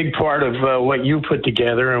 A big part of what you put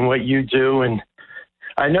together and what you do. And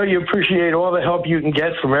I know you appreciate all the help you can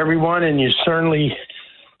get from everyone, and you certainly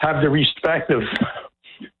have the respect of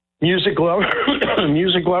music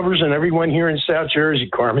lovers and everyone here in South Jersey,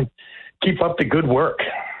 Carmen. Keep up the good work.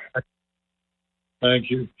 Thank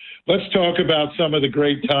you. Let's talk about some of the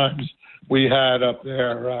great times we had up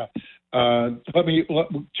there. Tell me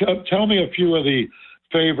a few of the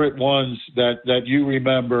favorite ones that you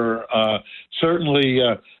remember. Certainly,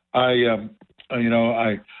 I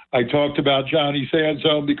talked about Johnny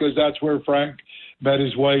Sansone because that's where Frank met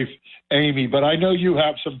his wife, Amy. But I know you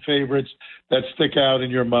have some favorites that stick out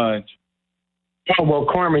in your mind. Oh, well,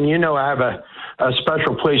 Carmen, I have a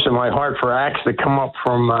special place in my heart for acts that come up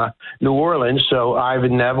from New Orleans. So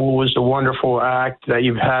Ivan Neville was a wonderful act that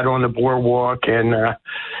you've had on the boardwalk, and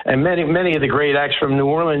many of the great acts from New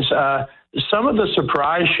Orleans. Some of the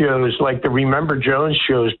surprise shows, like the Remember Jones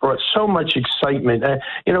shows, brought so much excitement.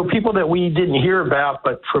 People that we didn't hear about,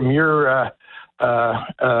 but from your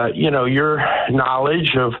knowledge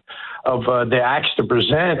of the acts to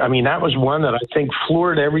present. I mean, that was one that I think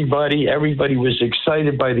floored everybody. Everybody was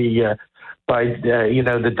excited by the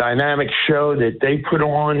dynamic show that they put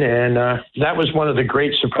on, and that was one of the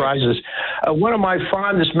great surprises. One of my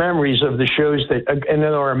fondest memories of the shows and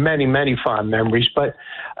there are many, many fond memories, but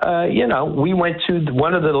we went to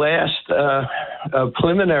one of the last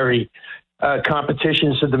preliminary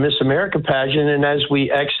competitions of the Miss America pageant, and as we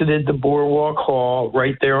exited the Boardwalk Hall,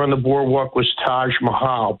 right there on the boardwalk was Taj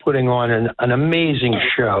Mahal putting on an amazing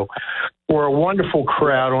show for a wonderful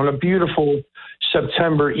crowd on a beautiful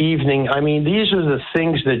September evening. I mean, these are the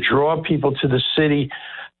things that draw people to the city.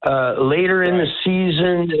 Later in the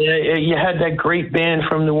season, you had that great band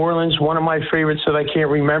from New Orleans. One of my favorites that I can't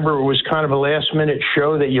remember, it was kind of a last-minute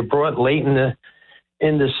show that you brought late in the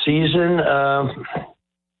season.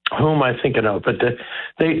 Who am I thinking of? But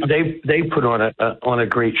they put on a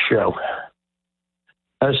great show.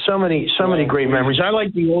 So many great memories. I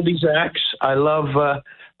like the oldies acts. I love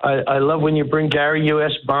when you bring Gary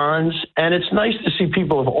U.S. Bonds, and it's nice to see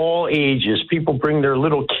people of all ages. People bring their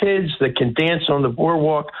little kids that can dance on the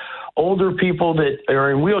boardwalk. Older people that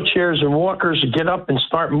are in wheelchairs and walkers get up and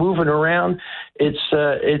start moving around.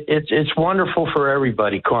 It's wonderful for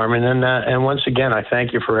everybody, Carmen. And once again, I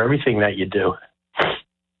thank you for everything that you do.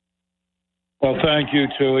 Well, thank you,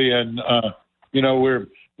 Toohey. And,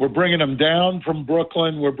 we're bringing them down from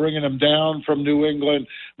Brooklyn. We're bringing them down from New England.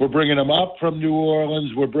 We're bringing them up from New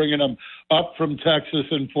Orleans. We're bringing them up from Texas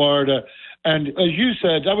and Florida. And as you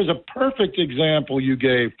said, that was a perfect example you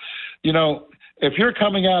gave. If you're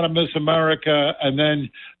coming out of Miss America and then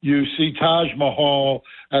you see Taj Mahal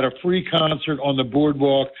at a free concert on the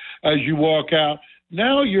boardwalk as you walk out,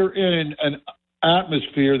 now you're in an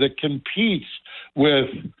atmosphere that competes with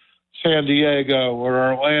San Diego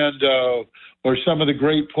or Orlando or some of the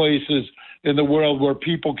great places in the world where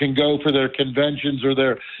people can go for their conventions or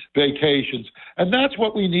their vacations. And that's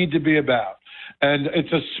what we need to be about. And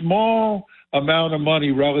it's a small amount of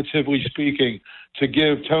money, relatively speaking, to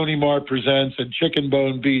give Tony Mart Presents and Chicken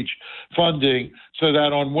Bone Beach funding so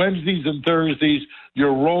that on Wednesdays and Thursdays,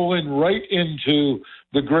 you're rolling right into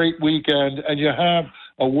the great weekend and you have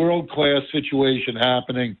a world-class situation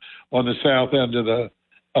happening on the south end of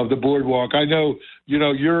the boardwalk. I know, you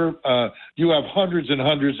have hundreds and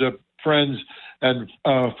hundreds of friends and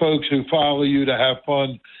folks who follow you to have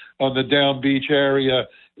fun on the Down Beach area.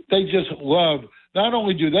 They just love, not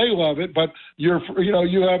only do they love it, but you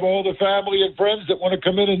have all the family and friends that want to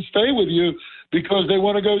come in and stay with you because they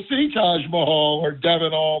want to go see Taj Mahal or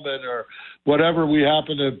Devin Allman or whatever we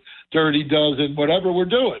happen to Dirty Dozen, whatever we're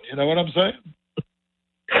doing. You know what I'm saying?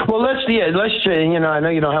 Well, let's I know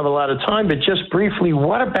you don't have a lot of time, but just briefly,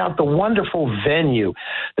 what about the wonderful venue,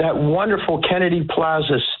 that wonderful Kennedy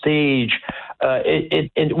Plaza stage,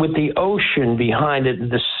 with the ocean behind it,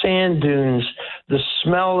 the sand dunes, the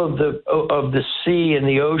smell of the sea and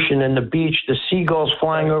the ocean and the beach, the seagulls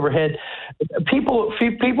flying overhead. People,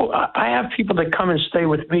 I have people that come and stay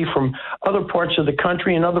with me from other parts of the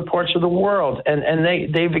country and other parts of the world, and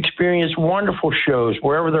they've experienced wonderful shows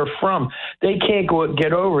wherever they're from. They can't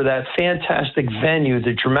get over that fantastic venue,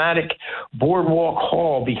 the dramatic boardwalk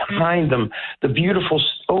hall behind them, the beautiful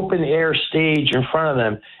open air stage in front of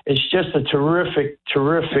them. It's just a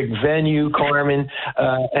terrific venue, Carmen,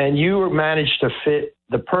 and you managed to fit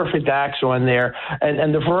the perfect acts on there,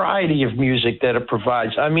 and the variety of music that it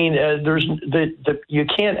provides. I mean, you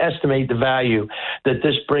can't estimate the value that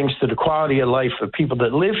this brings to the quality of life of people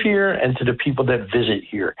that live here and to the people that visit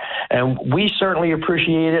here. And we certainly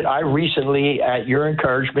appreciate it. I recently, at your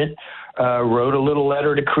encouragement, wrote a little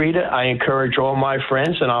letter to Creta. I encourage all my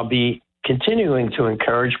friends, and I'll be continuing to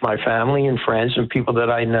encourage my family and friends and people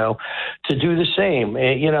that I know to do the same.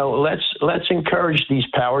 Let's encourage these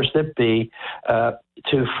powers that be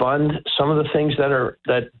to fund some of the things that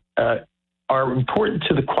are important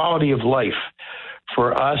to the quality of life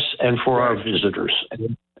for us and for our visitors.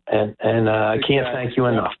 And I can't thank you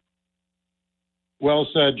enough. Well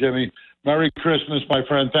said, Jimmy. Merry Christmas, my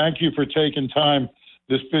friend. Thank you for taking time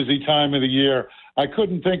this busy time of the year. I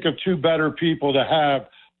couldn't think of two better people to have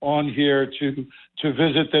on here to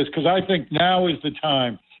visit this, because I think now is the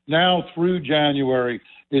time, now through January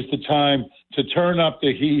is the time to turn up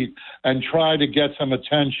the heat and try to get some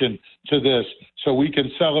attention to this so we can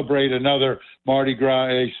celebrate another Mardi Gras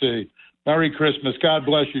AC. Merry Christmas. God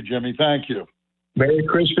bless you, Jimmy. Thank you. Merry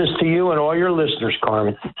Christmas to you and all your listeners,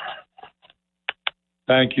 Carmen.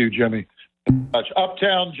 Thank you, Jimmy.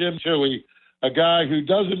 Uptown Jim Toohey, a guy who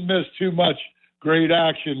doesn't miss too much great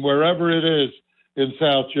action wherever it is in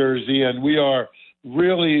South Jersey, and we are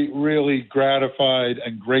really, really gratified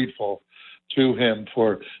and grateful to him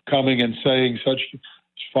for coming and saying such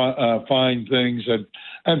fine things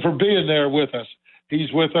and for being there with us.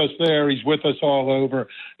 He's with us there. He's with us all over.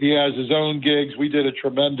 He has his own gigs. We did a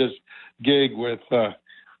tremendous gig with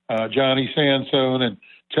Johnny Sansone and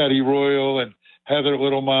Teddy Royal and Heather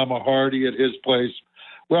Little Mama Hardy at his place.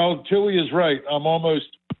 Well, Toohey is right. I'm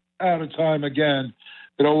almost out of time again.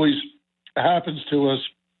 It always happens to us.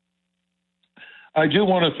 I do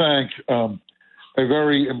want to thank a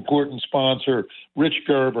very important sponsor, Rich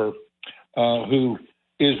Gerber, who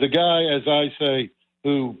is the guy, as I say,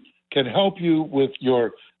 who can help you with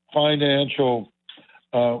your financial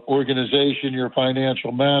organization, your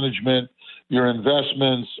financial management, your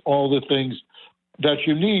investments, all the things that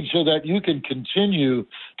you need so that you can continue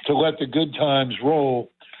to let the good times roll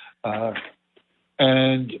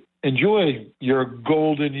and enjoy your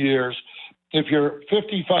golden years. If you're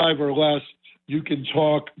 55 or less, you can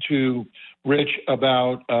talk to Rich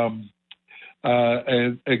about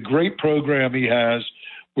a great program he has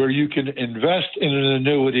where you can invest in an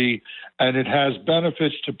annuity and it has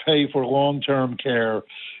benefits to pay for long-term care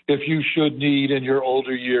if you should need in your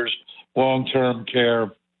older years long-term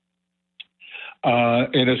care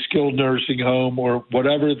in a skilled nursing home or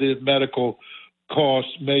whatever the medical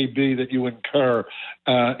costs may be that you incur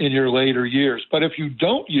in your later years. But if you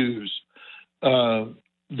don't use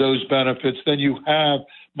those benefits, then you have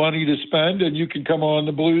money to spend and you can come on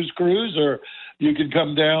the Blues Cruise or you can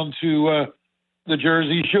come down to the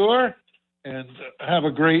Jersey Shore and have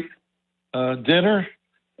a great dinner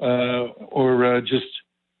or just,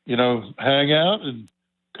 hang out and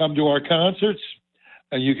come to our concerts,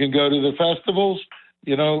 and you can go to the festivals.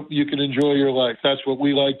 You can enjoy your life. That's what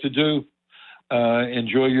we like to do.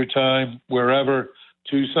 Enjoy your time wherever,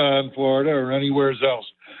 Tucson, Florida, or anywhere else.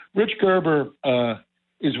 Rich Gerber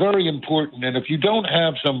is very important, and if you don't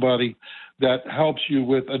have somebody that helps you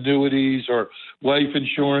with annuities or life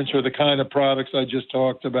insurance or the kind of products I just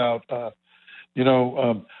talked about,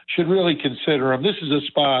 should really consider him. This is a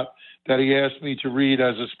spot that he asked me to read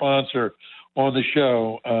as a sponsor on the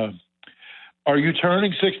show. Are you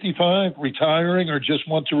turning 65, retiring, or just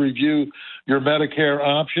want to review your Medicare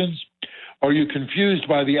options? Are you confused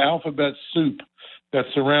by the alphabet soup that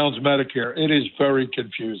surrounds Medicare? It is very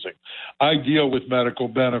confusing. I deal with medical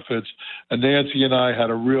benefits, and Nancy and I had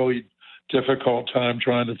a really difficult time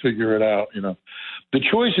trying to figure it out. The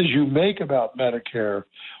choices you make about Medicare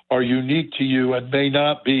are unique to you and may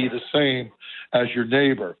not be the same as your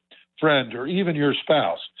neighbor, friend, or even your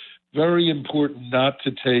spouse. Very important not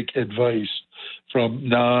to take advice from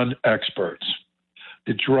non-experts.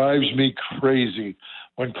 It drives me crazy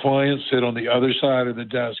when clients sit on the other side of the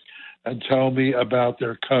desk and tell me about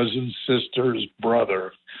their cousin, sister's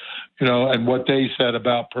brother, and what they said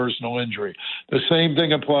about personal injury. The same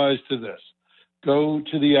thing applies to this. Go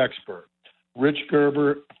to the expert. Rich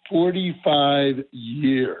Gerber, 45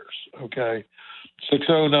 years, okay?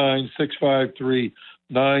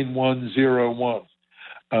 609-653-9101.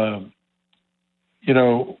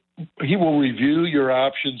 he will review your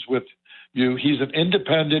options with you. He's an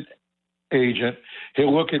independent agent.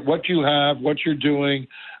 He'll look at what you have, what you're doing,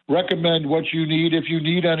 recommend what you need if you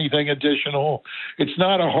need anything additional. It's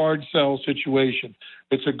not a hard sell situation.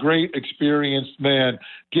 It's a great experienced man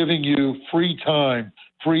giving you free time,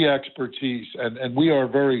 free expertise, and we are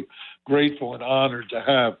very grateful and honored to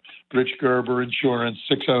have Rich Gerber Insurance,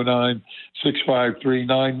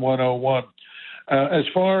 609-653-9101. As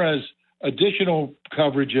far as additional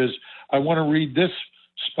coverages, I want to read this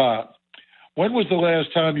spot. When was the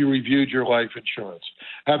last time you reviewed your life insurance?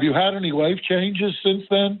 Have you had any life changes since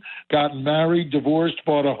then? Gotten married, divorced,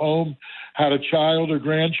 bought a home, had a child or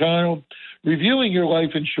grandchild? Reviewing your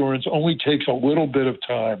life insurance only takes a little bit of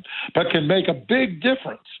time, but can make a big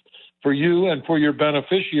difference for you and for your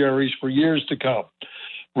beneficiaries for years to come.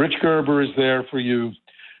 Rich Gerber is there for you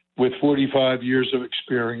with 45 years of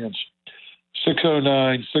experience.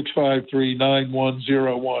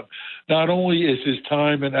 609-653-9101. Not only is his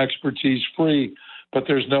time and expertise free, but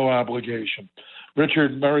there's no obligation.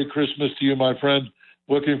 Richard, Merry Christmas to you, my friend.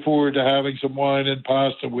 Looking forward to having some wine and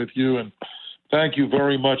pasta with you, and thank you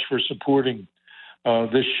very much for supporting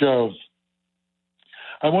this show.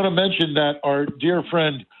 I want to mention that our dear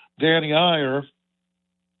friend Danny Iyer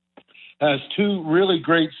has two really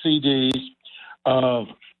great CDs,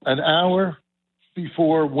 An Hour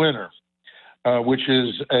Before Winter, which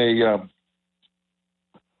is a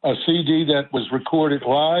CD that was recorded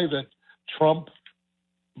live at Trump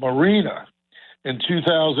Marina in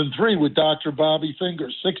 2003 with Dr. Bobby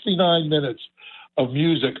Fingers. 69 minutes of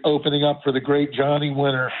music opening up for the great Johnny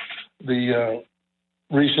Winter, the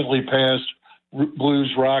recently passed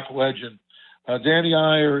blues rock legend. Danny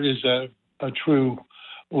Iyer is a true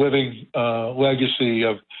living legacy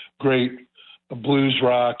of great blues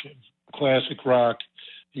rock, classic rock.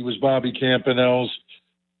 He was Bobby Campanelle's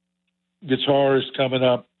guitarist coming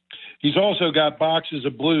up. He's also got Boxes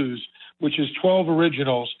of Blues, which is 12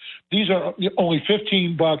 originals. These are only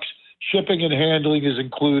 $15. Shipping and handling is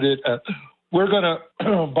included. We're going to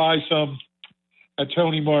buy some at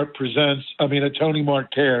Tony Mart Presents. At Tony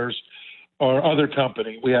Mart Cares, our other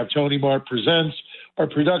company. We have Tony Mart Presents, our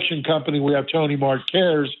production company. We have Tony Mart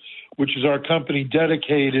Cares, which is our company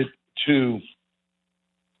dedicated to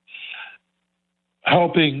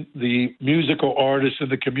helping the musical artists in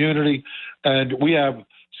the community. And we have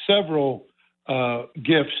several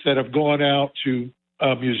gifts that have gone out to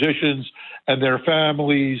musicians and their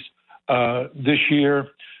families this year.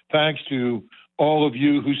 Thanks to all of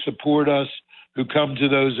you who support us, who come to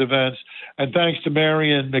those events. And thanks to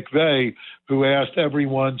Marion McVeigh, who asked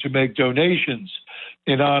everyone to make donations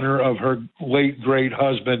in honor of her late great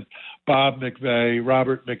husband, Bob McVeigh,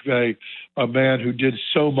 Robert McVeigh, a man who did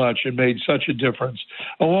so much and made such a difference,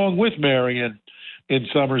 along with Marion in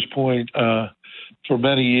Summers Point for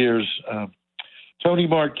many years. Tony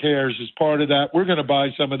Mart Cares is part of that. We're going to buy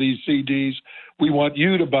some of these CDs. We want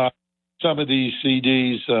you to buy some of these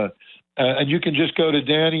CDs. And you can just go to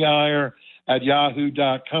Danny Iyer at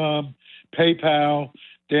yahoo.com, PayPal,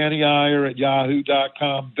 Danny Iyer at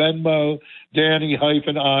yahoo.com, Venmo,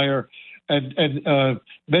 Danny-Iyer, and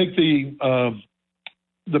make the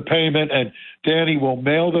payment, and Danny will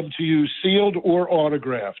mail them to you, sealed or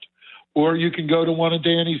autographed. Or you can go to one of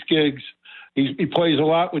Danny's gigs. He plays a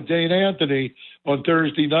lot with Dane Anthony on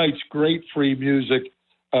Thursday nights, great free music,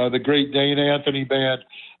 the great Dane Anthony Band,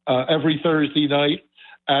 every Thursday night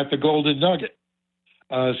at the Golden Nugget.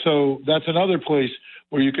 So that's another place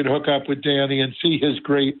where you can hook up with Danny and see his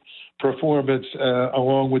great performance,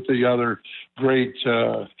 along with the other great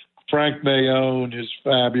Frank Mayone, his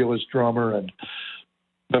fabulous drummer, and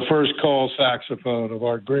the first call saxophone of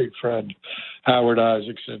our great friend Howard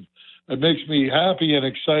Isaacson. It makes me happy and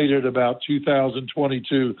excited about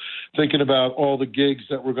 2022, thinking about all the gigs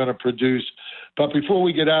that we're going to produce. But before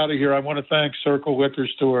we get out of here, I want to thank Circle Liquor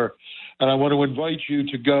Store, and I want to invite you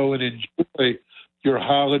to go and enjoy your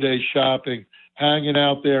holiday shopping, hanging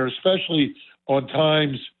out there, especially on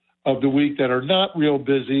times of the week that are not real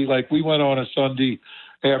busy. Like we went on a Sunday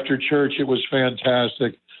after church. It was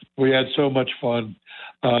fantastic. We had so much fun.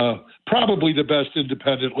 Probably the best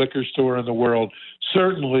independent liquor store in the world.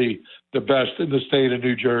 Certainly the best in the state of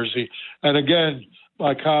New Jersey. And again,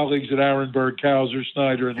 my colleagues at Arenberg, Kauser,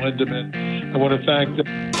 Snyder, and Lindemann, I want to thank them.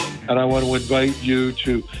 And I want to invite you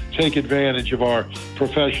to take advantage of our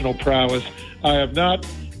professional prowess. I have not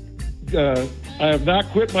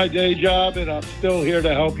quit my day job, and I'm still here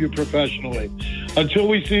to help you professionally. Until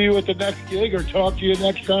we see you at the next gig or talk to you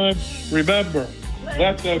next time, remember,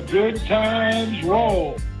 let the good times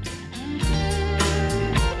roll.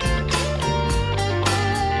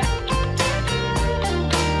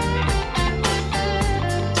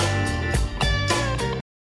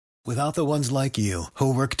 Without the ones like you,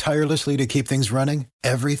 who work tirelessly to keep things running,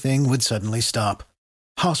 everything would suddenly stop.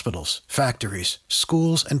 Hospitals, factories,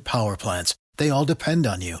 schools, and power plants, they all depend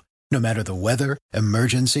on you. No matter the weather,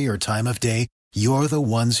 emergency, or time of day, you're the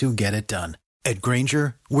ones who get it done. At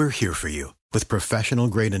Grainger, we're here for you with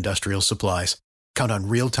professional-grade industrial supplies. Count on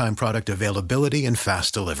real-time product availability and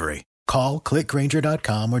fast delivery. Call, click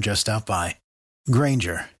Grainger.com, or just stop by.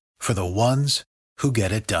 Grainger, for the ones who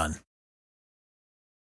get it done.